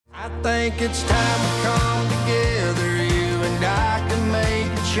think it's time to come together. You and I can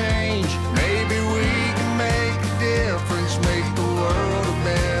make a change. Maybe we can make a difference, make the world a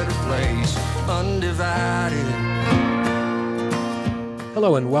better place, undivided.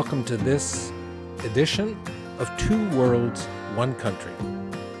 Hello and welcome to this edition of Two Worlds, One Country,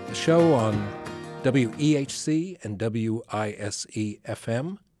 the show on WEHC and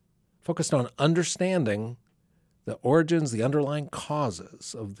WISE-FM, focused on understanding the origins, the underlying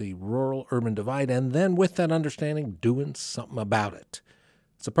causes of the rural-urban divide, and then with that understanding, doing something about it.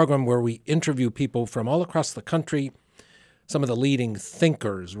 It's a program where we interview people from all across the country, some of the leading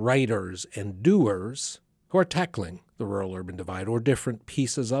thinkers, writers, and doers who are tackling the rural-urban divide or different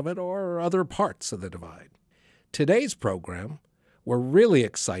pieces of it or other parts of the divide. Today's program, we're really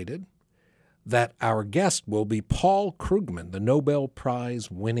excited that our guest will be Paul Krugman, the Nobel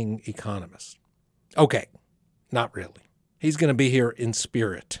Prize-winning economist. Okay. Not really. He's going to be here in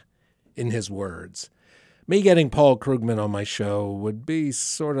spirit, in his words. Me getting Paul Krugman on my show would be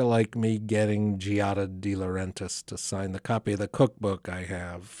sort of like me getting Giada De Laurentiis to sign the copy of the cookbook I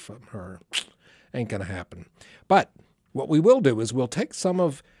have from her. Ain't going to happen. But what we will do is we'll take some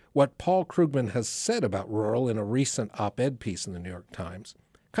of what Paul Krugman has said about rural in a recent op-ed piece in the New York Times,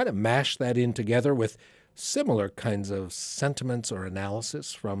 kind of mash that in together with similar kinds of sentiments or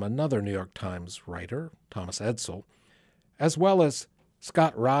analysis from another New York Times writer, Thomas Edsall, as well as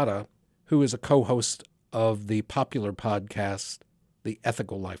Scott Rada, who is a co-host of the popular podcast, The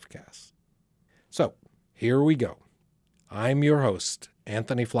Ethical Lifecast. So, here we go. I'm your host,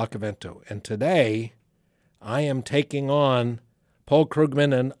 Anthony Flacavento, and today I am taking on Paul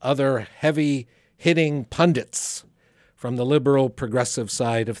Krugman and other heavy-hitting pundits from the liberal progressive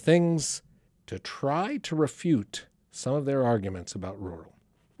side of things to try to refute some of their arguments about rural.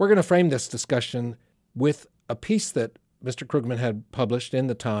 We're going to frame this discussion with a piece that Mr. Krugman had published in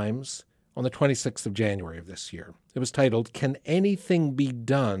the Times on the 26th of January of this year. It was titled, "Can Anything Be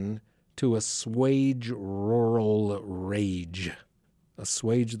Done to Assuage Rural Rage?"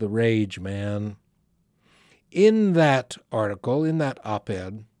 Assuage the rage, man. In that article, in that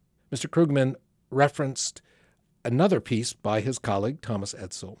op-ed, Mr. Krugman referenced another piece by his colleague, Thomas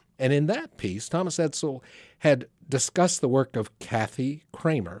Edsall. And in that piece, Thomas Edsall had discussed the work of Kathy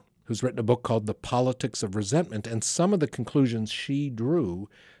Kramer, who's written a book called The Politics of Resentment, and some of the conclusions she drew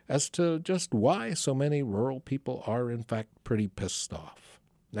as to just why so many rural people are, in fact, pretty pissed off.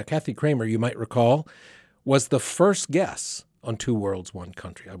 Now, Kathy Kramer, you might recall, was the first guest on Two Worlds, One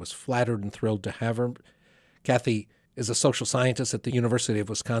Country. I was flattered and thrilled to have her. Kathy is a social scientist at the University of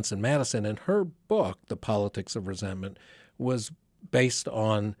Wisconsin-Madison, and her book, The Politics of Resentment, was based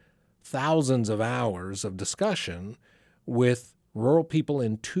on thousands of hours of discussion with rural people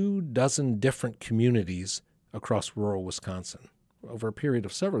in 24 different communities across rural Wisconsin over a period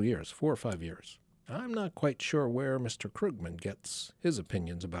of several years, 4 or 5 years. I'm not quite sure where Mr. Krugman gets his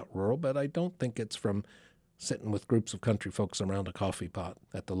opinions about rural, but I don't think it's from sitting with groups of country folks around a coffee pot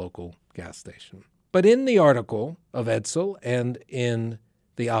at the local gas station. But in the article of Edsall and in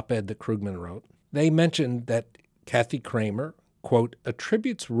the op-ed that Krugman wrote, they mentioned that Kathy Kramer, quote,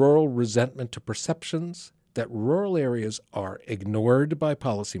 attributes rural resentment to perceptions that rural areas are ignored by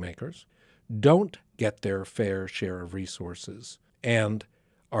policymakers, don't get their fair share of resources, and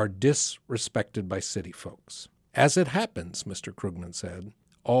are disrespected by city folks. As it happens, Mr. Krugman said,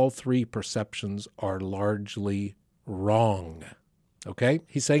 all three perceptions are largely wrong. Okay?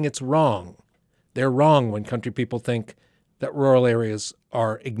 He's saying it's wrong. They're wrong when country people think that rural areas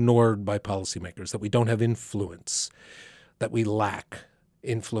are ignored by policymakers, that we don't have influence, that we lack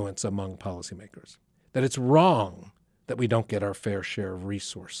influence among policymakers, that it's wrong that we don't get our fair share of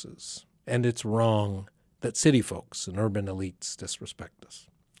resources, and it's wrong that city folks and urban elites disrespect us.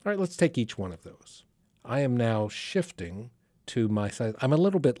 All right, let's take each one of those. I am now shifting to my side. I'm a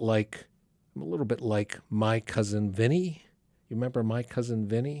little bit like My Cousin Vinny. You remember My Cousin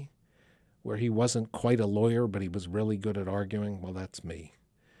Vinny, where he wasn't quite a lawyer, but he was really good at arguing? Well, that's me.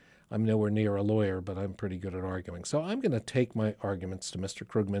 I'm nowhere near a lawyer, but I'm pretty good at arguing. So I'm going to take my arguments to Mr.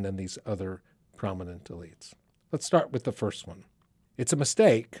 Krugman and these other prominent elites. Let's start with the first one. It's a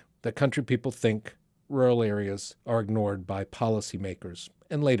mistake that country people think rural areas are ignored by policymakers.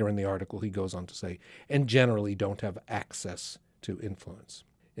 And later in the article, he goes on to say, and generally don't have access to influence.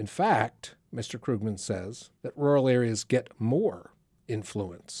 In fact, Mr. Krugman says that rural areas get more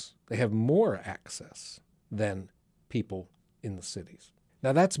influence. They have more access than people in the cities.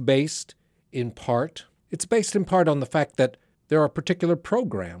 Now, that's based in part on the fact that there are particular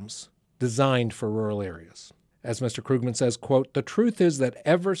programs designed for rural areas. As Mr. Krugman says, quote, the truth is that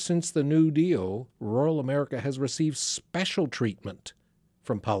ever since the New Deal, rural America has received special treatment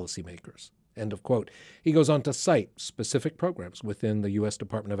from policymakers. End of quote. He goes on to cite specific programs within the U.S.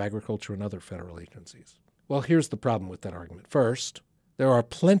 Department of Agriculture and other federal agencies. Well, here's the problem with that argument. First, there are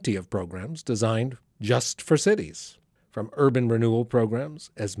plenty of programs designed just for cities, from urban renewal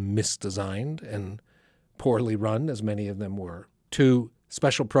programs, as misdesigned and poorly run as many of them were, to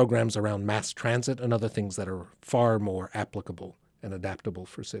special programs around mass transit and other things that are far more applicable and adaptable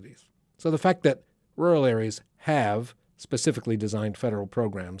for cities. So the fact that rural areas have specifically designed federal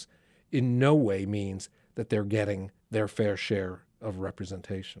programs in no way means that they're getting their fair share of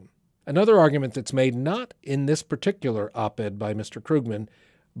representation. Another argument that's made not in this particular op-ed by Mr. Krugman,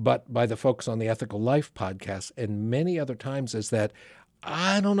 but by the folks on the Ethical Life podcast and many other times is that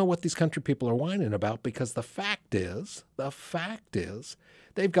I don't know what these country people are whining about because the fact is,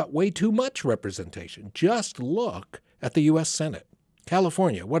 they've got way too much representation. Just look at the U.S. Senate.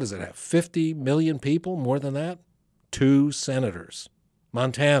 California, what does it have, 50 million people, more than that? 2 senators.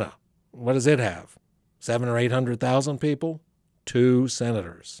 Montana, what does it have, 700,000 or 800,000 people? 2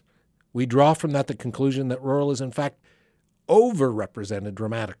 senators. We draw from that the conclusion that rural is in fact overrepresented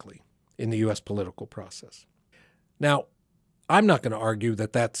dramatically in the U.S. political process. Now, I'm not going to argue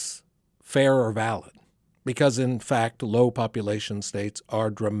that that's fair or valid, because in fact, low population states are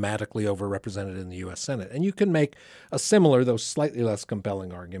dramatically overrepresented in the U.S. Senate. And you can make a similar, though slightly less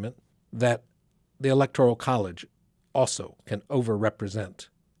compelling argument that the Electoral College also can overrepresent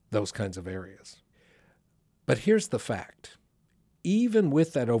those kinds of areas. But here's the fact. Even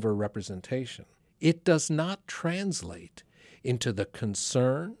with that overrepresentation, it does not translate into the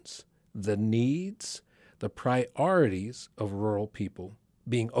concerns, the needs, the priorities of rural people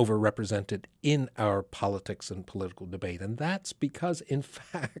being overrepresented in our politics and political debate. And that's because, in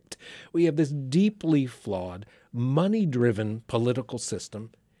fact, we have this deeply flawed, money-driven political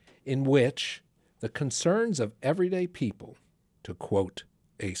system in which the concerns of everyday people, to quote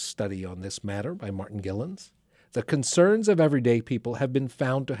a study on this matter by Martin Gillens, the concerns of everyday people have been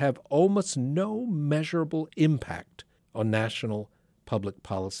found to have almost no measurable impact on national public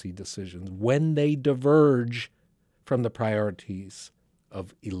policy decisions when they diverge from the priorities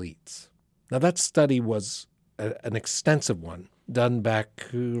of elites. Now, that study was an extensive one done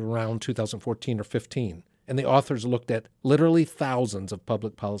back around 2014 or 15, and the authors looked at literally thousands of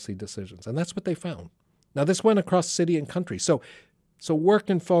public policy decisions, and that's what they found. Now, this went across city and country. So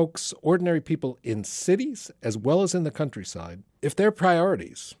working folks, ordinary people in cities as well as in the countryside, if their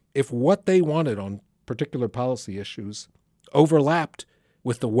priorities, if what they wanted on particular policy issues overlapped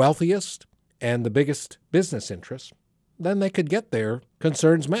with the wealthiest and the biggest business interests, then they could get their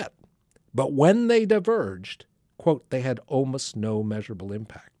concerns met. But when they diverged, quote, they had almost no measurable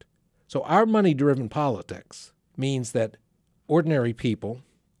impact. So our money-driven politics means that ordinary people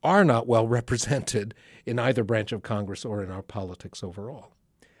are not well represented in either branch of Congress or in our politics overall.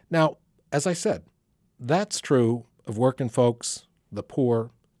 Now, as I said, that's true of working folks, the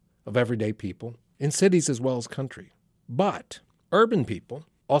poor, of everyday people, in cities as well as country. But urban people,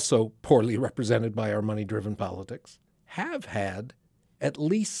 also poorly represented by our money-driven politics, have had at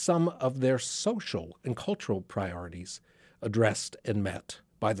least some of their social and cultural priorities addressed and met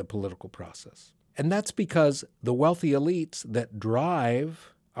by the political process. And that's because the wealthy elites that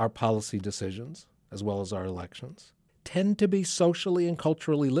drive our policy decisions, as well as our elections, tend to be socially and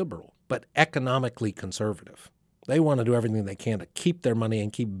culturally liberal, but economically conservative. They want to do everything they can to keep their money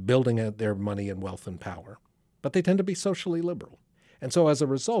and keep building their money and wealth and power. But they tend to be socially liberal. And so as a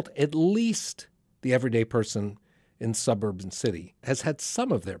result, at least the everyday person in suburb and city has had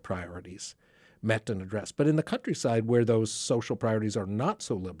some of their priorities met and addressed. But in the countryside, where those social priorities are not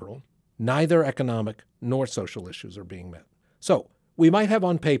so liberal, neither economic nor social issues are being met. So we might have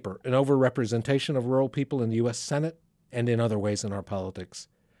on paper an overrepresentation of rural people in the U.S. Senate and in other ways in our politics,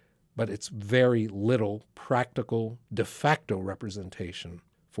 but it's very little practical de facto representation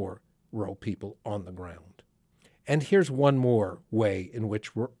for rural people on the ground. And here's one more way in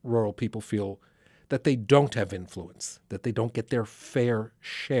which rural people feel that they don't have influence, that they don't get their fair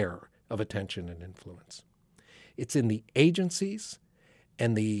share of attention and influence. It's in the agencies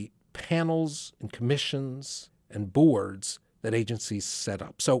and the panels and commissions and boards that agencies set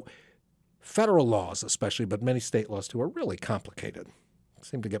up. So federal laws especially, but many state laws too, are really complicated.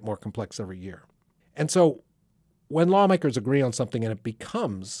 Seem to get more complex every year. And so when lawmakers agree on something and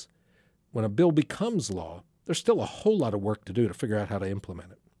when a bill becomes law, there's still a whole lot of work to do to figure out how to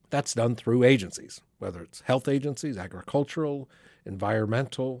implement it. That's done through agencies, whether it's health agencies, agricultural,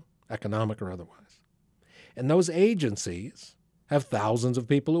 environmental, economic, or otherwise. And those agencies have thousands of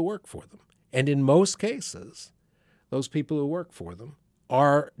people who work for them. And in most cases, those people who work for them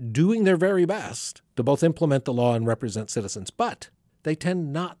are doing their very best to both implement the law and represent citizens. But they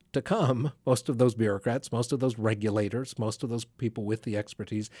tend not to come, most of those bureaucrats, most of those regulators, most of those people with the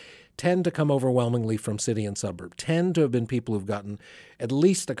expertise, tend to come overwhelmingly from city and suburb, tend to have been people who've gotten at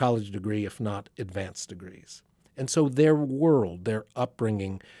least a college degree, if not advanced degrees. And so their world, their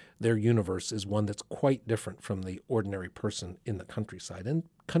upbringing, their universe is one that's quite different from the ordinary person in the countryside. And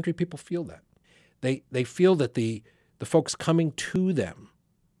country people feel that. They feel that the folks coming to them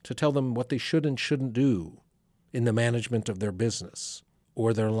to tell them what they should and shouldn't do in the management of their business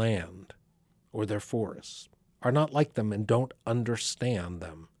or their land or their forests are not like them and don't understand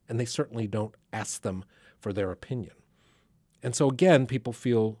them. And they certainly don't ask them for their opinion. And so again, people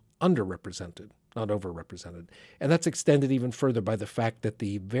feel underrepresented, not overrepresented. And that's extended even further by the fact that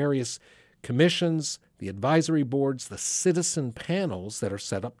the various commissions, the advisory boards, the citizen panels that are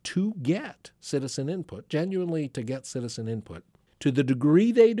set up to get citizen input, genuinely to get citizen input, to the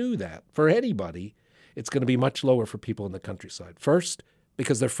degree they do that for anybody, it's going to be much lower for people in the countryside. First,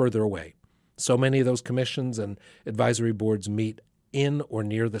 because they're further away. So many of those commissions and advisory boards meet in or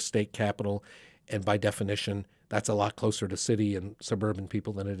near the state capital, and by definition, that's a lot closer to city and suburban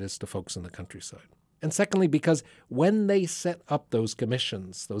people than it is to folks in the countryside. And secondly, because when they set up those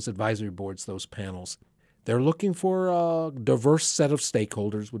commissions, those advisory boards, those panels, they're looking for a diverse set of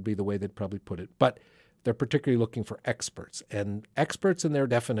stakeholders, would be the way they'd probably put it. But they're particularly looking for experts. And experts in their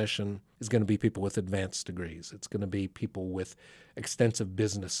definition is going to be people with advanced degrees. It's going to be people with extensive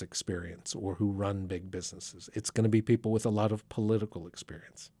business experience or who run big businesses. It's going to be people with a lot of political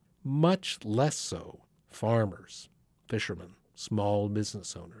experience. Much less so farmers, fishermen, small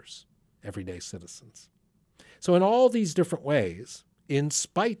business owners, everyday citizens. So in all these different ways, in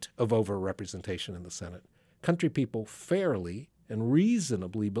spite of overrepresentation in the Senate, country people fairly and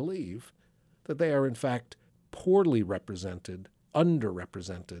reasonably believe that they are in fact poorly represented,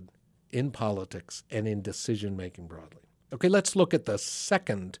 underrepresented in politics and in decision-making broadly. Okay, let's look at the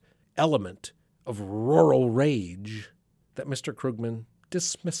second element of rural rage that Mr. Krugman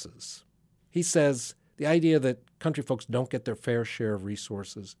dismisses. He says the idea that country folks don't get their fair share of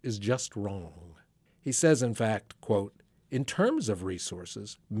resources is just wrong. He says, in fact, quote, in terms of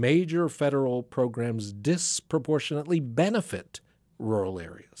resources, major federal programs disproportionately benefit rural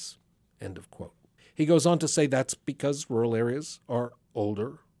areas, end of quote. He goes on to say that's because rural areas are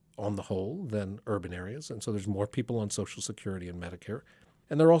older on the whole than urban areas, and so there's more people on Social Security and Medicare,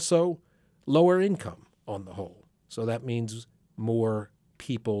 and they're also lower income on the whole. So that means more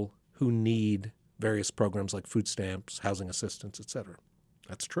people who need various programs like food stamps, housing assistance, etc.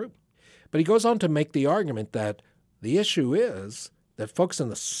 That's true. But he goes on to make the argument that the issue is that folks in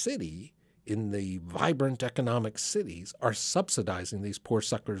the city, in the vibrant economic cities, are subsidizing these poor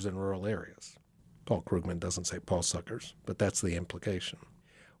suckers in rural areas. Paul Krugman doesn't say Paul suckers, but that's the implication.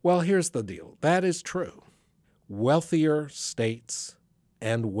 Well, here's the deal. That is true. Wealthier states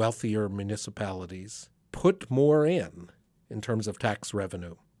and wealthier municipalities put more in terms of tax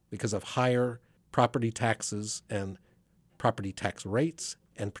revenue because of higher property taxes and property tax rates,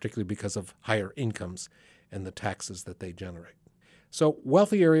 and particularly because of higher incomes and the taxes that they generate. So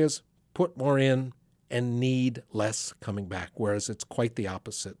wealthy areas put more in and need less coming back, whereas it's quite the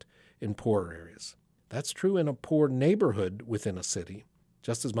opposite in poorer areas. That's true in a poor neighborhood within a city,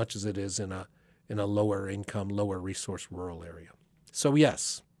 just as much as it is in a lower income, lower resource rural area. So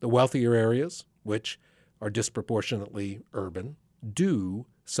yes, the wealthier areas, which are disproportionately urban, do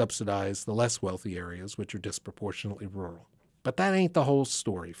subsidize the less wealthy areas, which are disproportionately rural. But that ain't the whole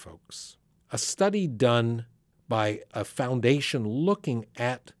story, folks. A study done by a foundation looking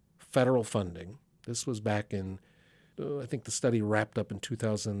at federal funding, this was back in, I think the study wrapped up in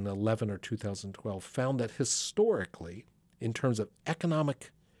 2011 or 2012, found that historically, in terms of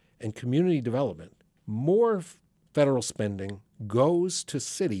economic and community development, more federal spending goes to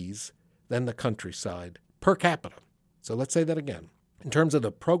cities than the countryside per capita. So let's say that again. In terms of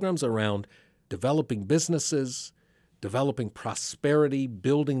the programs around developing businesses, developing prosperity,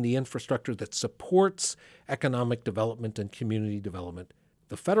 building the infrastructure that supports economic development and community development,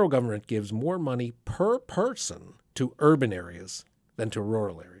 the federal government gives more money per person to urban areas than to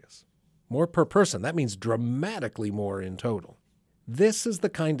rural areas. More per person. That means dramatically more in total. This is the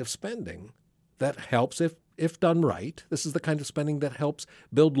kind of spending that helps, if done right, this is the kind of spending that helps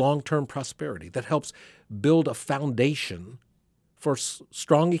build long-term prosperity, that helps build a foundation for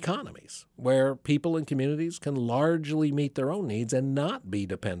strong economies where people and communities can largely meet their own needs and not be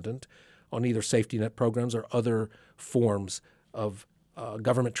dependent on either safety net programs or other forms of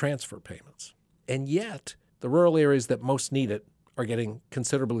government transfer payments. And yet, the rural areas that most need it are getting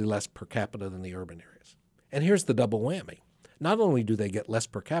considerably less per capita than the urban areas. And here's the double whammy. Not only do they get less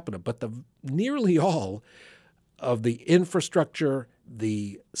per capita, but nearly all of the infrastructure,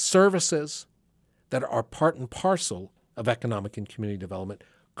 the services that are part and parcel of economic and community development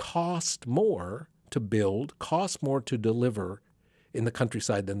cost more to build, cost more to deliver in the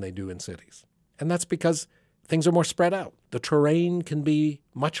countryside than they do in cities. And that's because things are more spread out. The terrain can be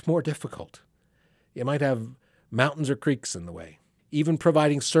much more difficult. You might have mountains or creeks in the way. Even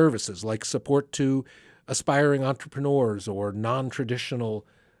providing services like support to aspiring entrepreneurs or non-traditional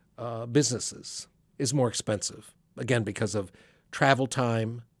businesses is more expensive. Again, because of travel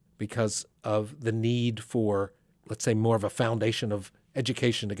time, because of the need for, let's say, more of a foundation of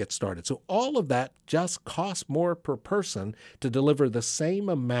education to get started. So all of that just costs more per person to deliver the same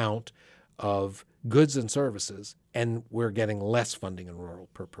amount of goods and services, and we're getting less funding in rural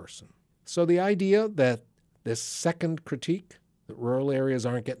per person. So the idea that this second critique, that rural areas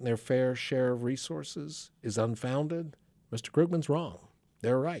aren't getting their fair share of resources, is unfounded, Mr. Krugman's wrong.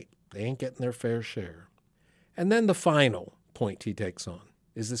 They're right. They ain't getting their fair share. And then the final point he takes on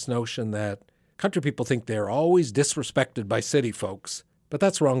is this notion that country people think they're always disrespected by city folks, but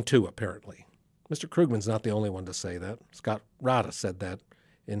that's wrong too, apparently. Mr. Krugman's not the only one to say that. Scott Rada said that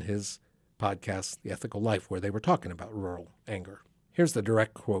in his podcast, The Ethical Life, where they were talking about rural anger. Here's the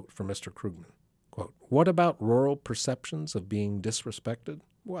direct quote from Mr. Krugman. Quote, "What about rural perceptions of being disrespected?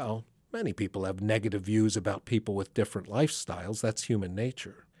 Well, many people have negative views about people with different lifestyles. That's human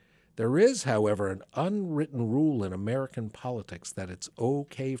nature. There is, however, an unwritten rule in American politics that it's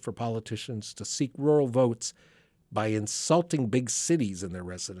okay for politicians to seek rural votes by insulting big cities and their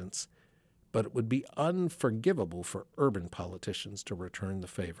residents, but it would be unforgivable for urban politicians to return the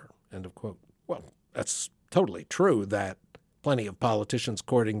favor." End of quote. Well, that's totally true that plenty of politicians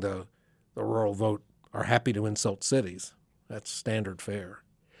courting the rural vote are happy to insult cities. That's standard fare.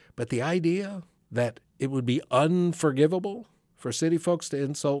 But the idea that it would be unforgivable for city folks to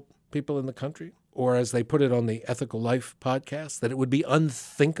insult people in the country, or as they put it on the Ethical Life podcast, that it would be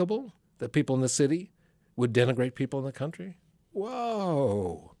unthinkable that people in the city would denigrate people in the country?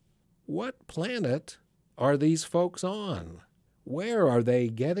 Whoa! What planet are these folks on? Where are they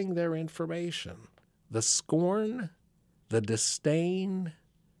getting their information? The scorn, the disdain,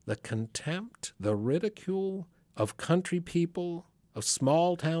 the contempt, the ridicule of country people, of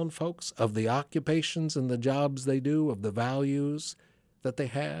small town folks, of the occupations and the jobs they do, of the values that they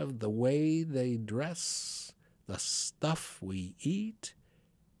have, the way they dress, the stuff we eat.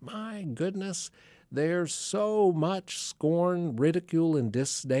 My goodness, there's so much scorn, ridicule, and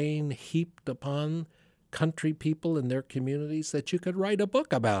disdain heaped upon country people in their communities that you could write a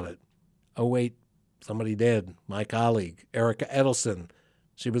book about it. Oh, wait, somebody did. My colleague, Erica Edelson.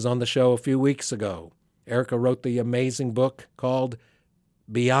 She was on the show a few weeks ago. Erica wrote the amazing book called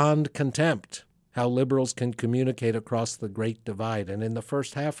Beyond Contempt, How Liberals Can Communicate Across the Great Divide. And in the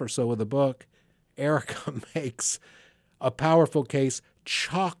first half or so of the book, Erica makes a powerful case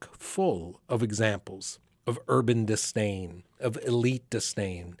chock full of examples of urban disdain, of elite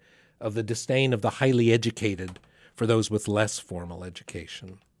disdain, of the disdain of the highly educated for those with less formal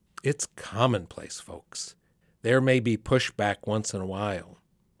education. It's commonplace, folks. There may be pushback once in a while,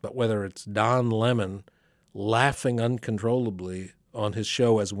 but whether it's Don Lemon laughing uncontrollably on his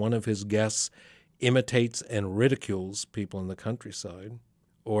show as one of his guests imitates and ridicules people in the countryside,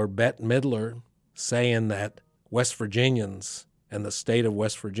 or Bette Midler saying that West Virginians and the state of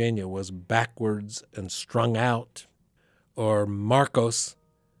West Virginia was backwards and strung out, or Marcos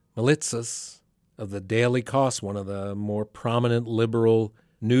Melitsas of the Daily Cost, one of the more prominent liberal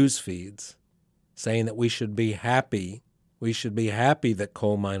news feeds, saying that we should be happy that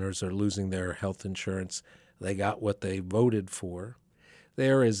coal miners are losing their health insurance. They got what they voted for.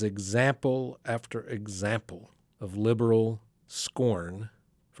 There is example after example of liberal scorn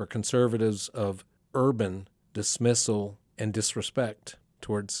for conservatives, of urban dismissal and disrespect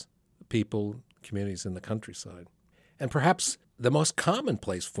towards people, communities in the countryside. And perhaps the most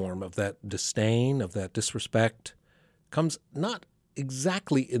commonplace form of that disdain, of that disrespect, comes not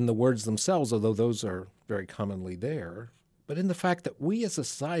exactly in the words themselves, although those are very commonly there, but in the fact that we as a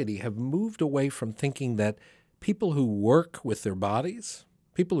society have moved away from thinking that people who work with their bodies,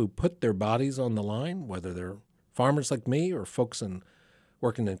 people who put their bodies on the line, whether they're farmers like me or folks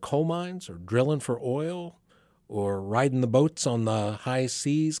working in coal mines or drilling for oil or riding the boats on the high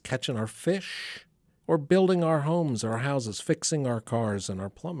seas, catching our fish, or building our homes, our houses, fixing our cars and our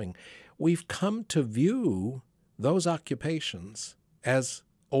plumbing, we've come to view those occupations as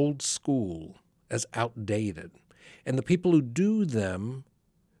old school, as outdated. And the people who do them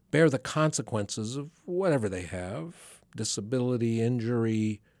bear the consequences of whatever they have, disability,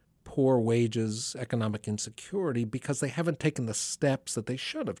 injury, poor wages, economic insecurity, because they haven't taken the steps that they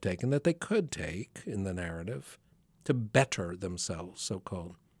should have taken, that they could take in the narrative, to better themselves,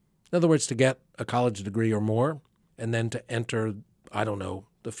 so-called. In other words, to get a college degree or more, and then to enter,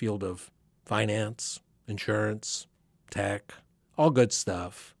 the field of finance, insurance, tech, all good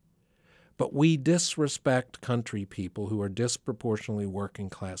stuff. But we disrespect country people who are disproportionately working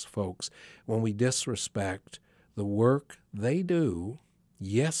class folks when we disrespect the work they do,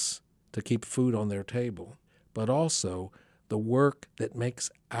 yes, to keep food on their table, but also the work that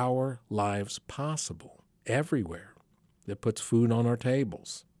makes our lives possible everywhere, that puts food on our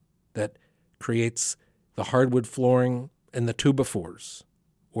tables, that creates the hardwood flooring and the two-by-fours,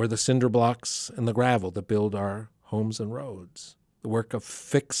 or the cinder blocks and the gravel that build our homes and roads, the work of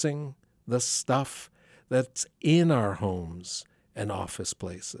fixing the stuff that's in our homes and office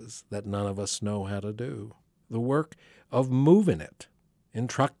places that none of us know how to do, the work of moving it in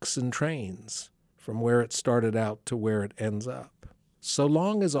trucks and trains from where it started out to where it ends up. So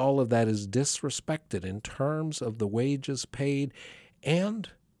long as all of that is disrespected in terms of the wages paid and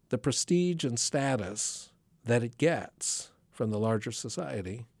the prestige and status that it gets from the larger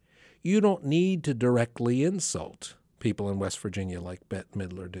society, you don't need to directly insult people in West Virginia like Bette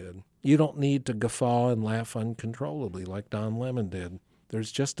Midler did. You don't need to guffaw and laugh uncontrollably like Don Lemon did.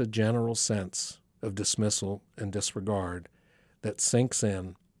 There's just a general sense of dismissal and disregard that sinks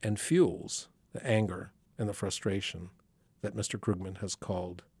in and fuels the anger and the frustration that Mr. Krugman has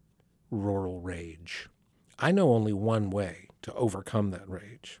called rural rage. I know only one way to overcome that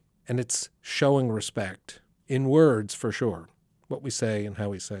rage, and it's showing respect in words for sure, what we say and how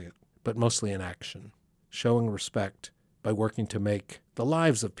we say it, but mostly in action. Showing respect by working to make the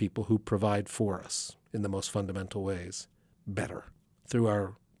lives of people who provide for us in the most fundamental ways better through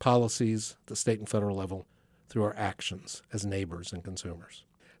our policies at the state and federal level, through our actions as neighbors and consumers.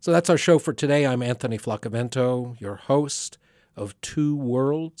 So that's our show for today. I'm Anthony Flacavento, your host of Two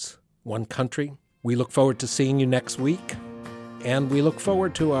Worlds, One Country. We look forward to seeing you next week, and we look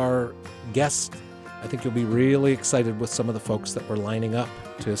forward to our guest. I think you'll be really excited with some of the folks that we're lining up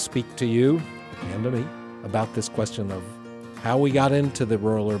to speak to you and to me about this question of how we got into the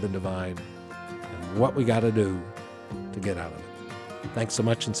rural-urban divide and what we got to do to get out of it. Thanks so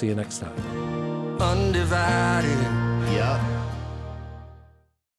much, and see you next time. Undivided, yeah.